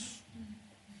thoughts.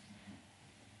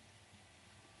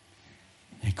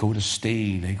 They go to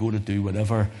steal, they go to do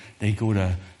whatever, they go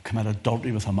to commit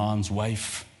adultery with a man's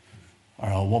wife or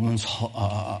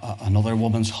another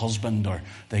woman's husband, or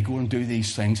they go and do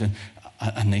these things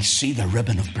and they see the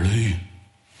ribbon of blue.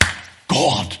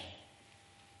 God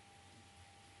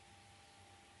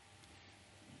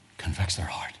convicts their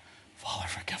heart. Father,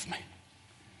 forgive me.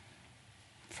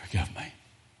 Forgive me.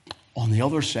 On the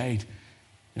other side,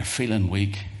 they're feeling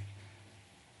weak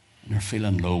and they're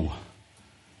feeling low.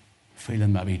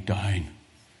 Feeling maybe down.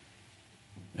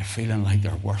 They're feeling like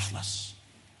they're worthless.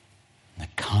 And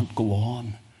they can't go on.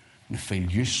 And they feel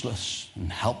useless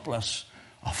and helpless,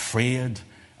 afraid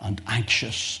and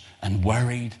anxious and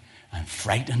worried and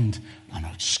frightened and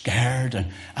scared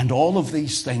and all of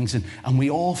these things. And we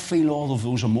all feel all of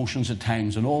those emotions at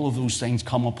times, and all of those things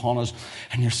come upon us.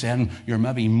 And you're saying, you're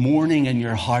maybe mourning in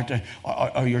your heart,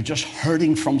 or you're just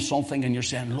hurting from something, and you're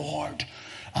saying, Lord,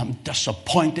 I'm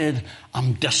disappointed.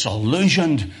 I'm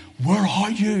disillusioned. Where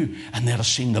are you? And they'll have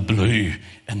seen the blue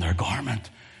in their garment.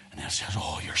 And they'll say,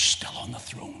 oh, you're still on the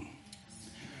throne.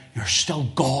 You're still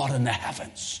God in the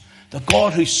heavens. The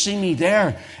God who's seen me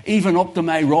there, even up to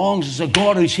my wrongs, is a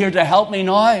God who's here to help me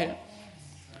now.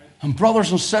 And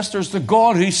brothers and sisters, the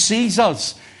God who sees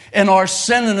us in our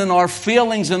sin and in our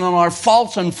failings and in our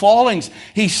faults and fallings,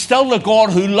 He's still the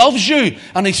God who loves you.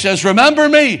 And He says, remember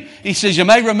me. He says, you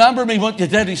may remember me what you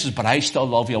did. He says, but I still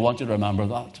love you. I want you to remember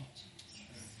that.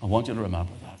 I want you to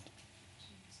remember that.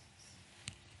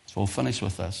 So we'll finish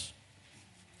with this,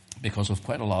 because we've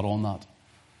quite a lot on that.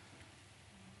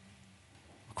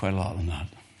 Quite a lot on that.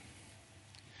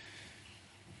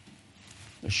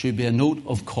 There should be a note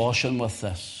of caution with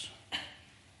this.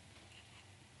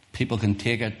 People can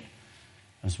take it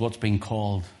as what's being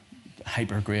called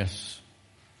hyper grace.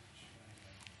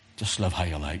 Just live how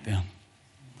you like then.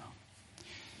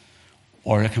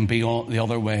 Or it can be the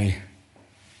other way,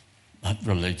 that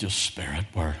religious spirit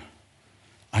where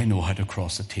I know how to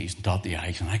cross the T's and dot the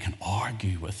I's, and I can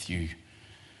argue with you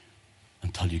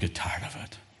until you get tired of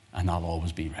it, and I'll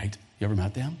always be right. You ever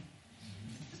met them?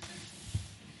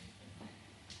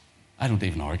 I don't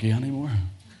even argue anymore.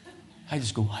 I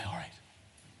just go, aye, all right.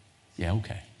 Yeah,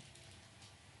 okay.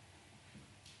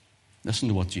 Listen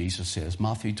to what Jesus says,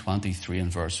 Matthew 23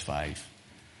 and verse 5.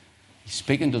 He's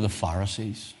speaking to the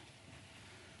Pharisees.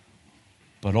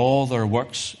 But all their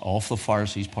works, of the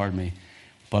Pharisees,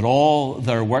 but all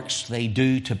their works they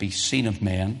do to be seen of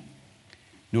men.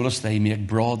 Notice they make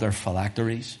broad their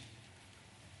phylacteries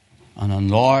and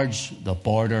enlarge the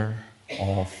border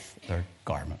of their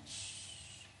garments.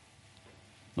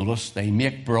 Notice they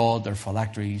make broad their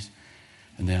phylacteries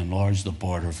and they enlarge the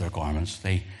border of their garments.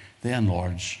 They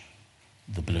enlarge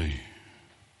the blue.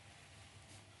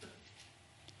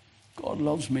 God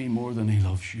loves me more than he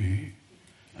loves you.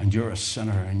 And you're a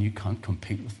sinner and you can't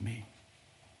compete with me.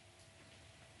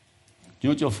 You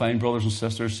know what you'll find, brothers and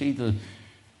sisters? See,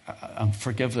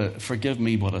 forgive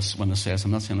me when I say,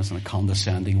 I'm not saying this in a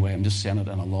condescending way. I'm just saying it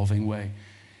in a loving way.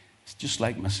 It's just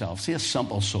like myself. See, a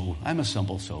simple soul. I'm a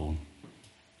simple soul.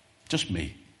 Just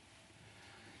me.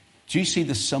 Do you see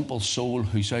the simple soul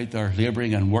who's out there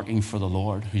laboring and working for the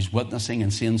Lord, who's witnessing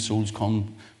and seeing souls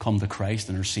come to Christ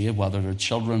and are saved, whether they're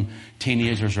children,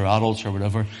 teenagers, or adults, or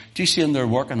whatever? Do you see them there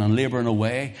working and laboring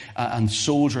away, and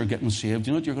souls are getting saved?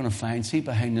 Do you know what you're going to find? See,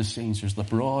 behind the scenes, there's the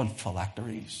broad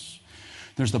phylacteries.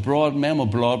 There's the men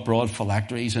with broad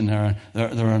phylacteries, and they're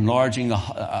enlarging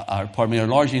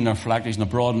enlarging their phylacteries and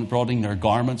broadening their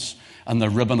garments and their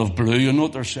ribbon of blue. You know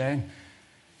what they're saying?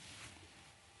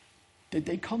 Did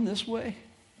they come this way?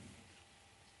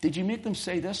 Did you make them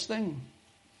say this thing?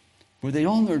 Were they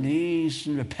on their knees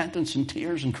in repentance and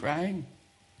tears and crying?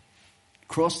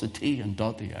 Cross the T and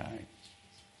dot the I.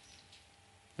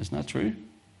 Isn't that true?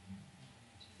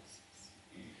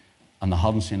 And they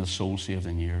haven't seen a soul saved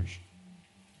in years.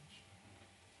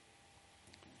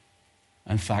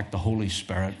 In fact, the Holy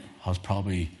Spirit has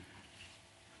probably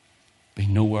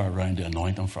been nowhere around to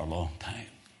anoint them for a long time.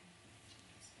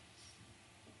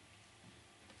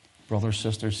 Brothers,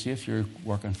 sisters, see if you're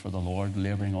working for the Lord,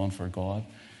 laboring on for God.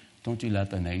 Don't you let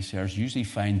the naysayers. Usually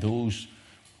find those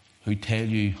who tell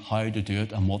you how to do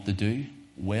it and what to do,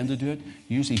 when to do it.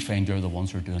 Usually find they're the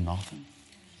ones who are doing nothing.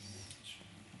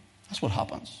 That's what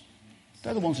happens.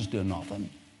 They're the ones who's doing nothing.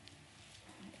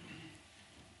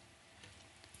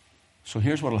 So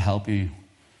here's what will help you,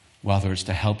 whether it's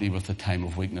to help you with the time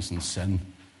of weakness and sin,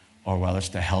 or whether it's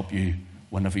to help you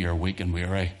whenever you're weak and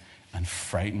weary and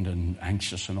frightened and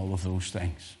anxious and all of those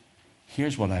things.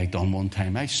 Here's what I done one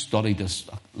time. I studied this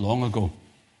long ago.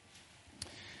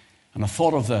 And I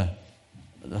thought of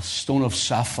the stone of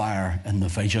sapphire in the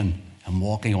vision and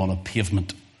walking on a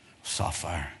pavement of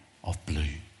sapphire, of blue.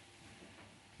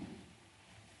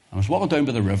 I was walking down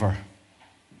by the river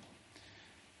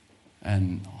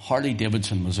and Harley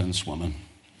Davidson was in swimming.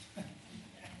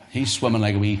 He's swimming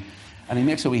like a wee, and he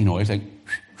makes a wee noise like,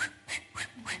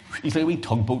 he's like a wee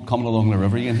tugboat coming along the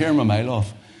river. You can hear him a mile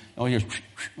off. Oh, here's,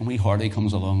 and wee Hardy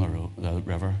comes along the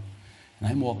river. And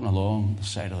I'm walking along the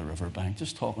side of the river bank,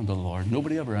 just talking to the Lord.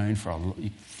 Nobody around for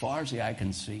as far as the eye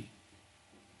can see.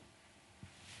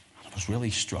 And I was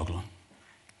really struggling.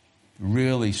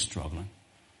 Really struggling.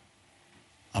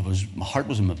 My heart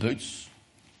was in my boots.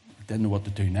 I didn't know what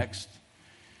to do next.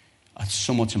 I had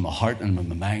so much in my heart and in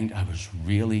my mind. I was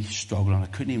really struggling. I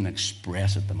couldn't even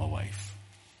express it to my wife.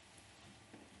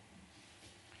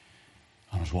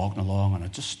 And I was walking along and I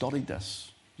just studied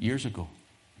this years ago.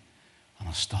 And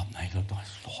I stopped and I looked and I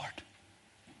said, Lord,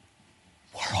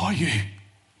 where are you?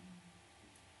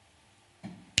 The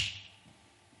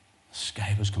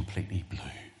sky was completely blue.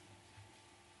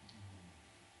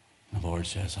 And the Lord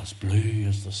says, as blue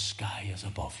as the sky is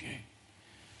above you,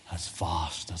 as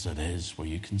vast as it is where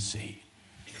you can see,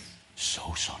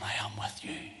 so, son, I am with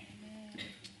you.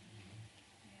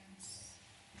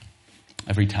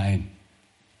 Every time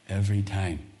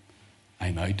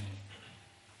I'm out,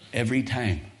 every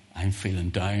time I'm feeling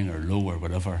down or low or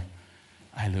whatever,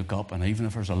 I look up, and even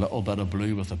if there's a little bit of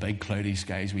blue with the big cloudy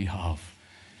skies we have,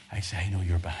 I say, I know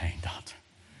you're behind that.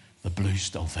 The blue's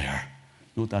still there.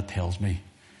 You know what that tells me?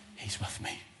 He's with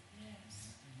me.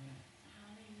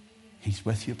 He's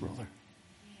with you, brother.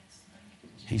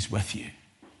 He's with you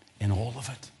in all of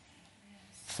it.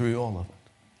 through all of it.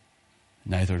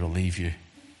 Neither to leave you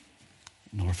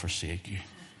nor forsake you.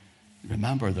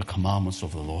 Remember the commandments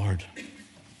of the Lord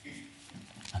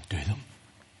and do them.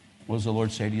 What does the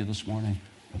Lord say to you this morning?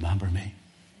 Remember me.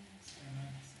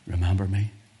 Remember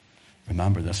me.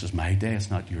 Remember, this is my day. It's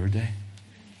not your day.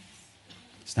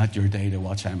 It's not your day to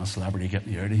watch I'm a Celebrity Get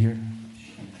Me Out of Here.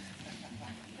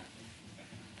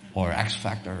 Or X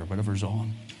Factor or whatever's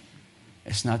on.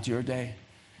 It's not your day.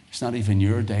 It's not even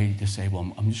your day to say,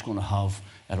 well, I'm just going to have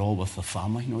it all with the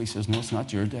family. No, he says, no, it's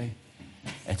not your day.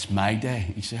 It's my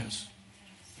day, he says.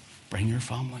 Bring your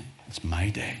family. It's my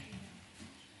day.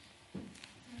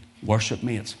 Worship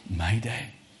me. It's my day.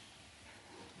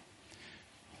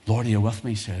 Lord, are you with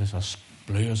me? He says, as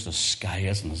blue as the sky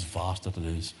is and as vast as it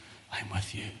is, I'm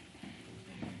with you.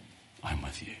 I'm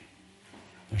with you.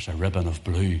 There's a ribbon of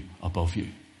blue above you.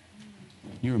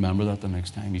 You remember that the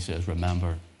next time he says,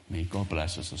 remember me. God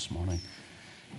bless us this morning.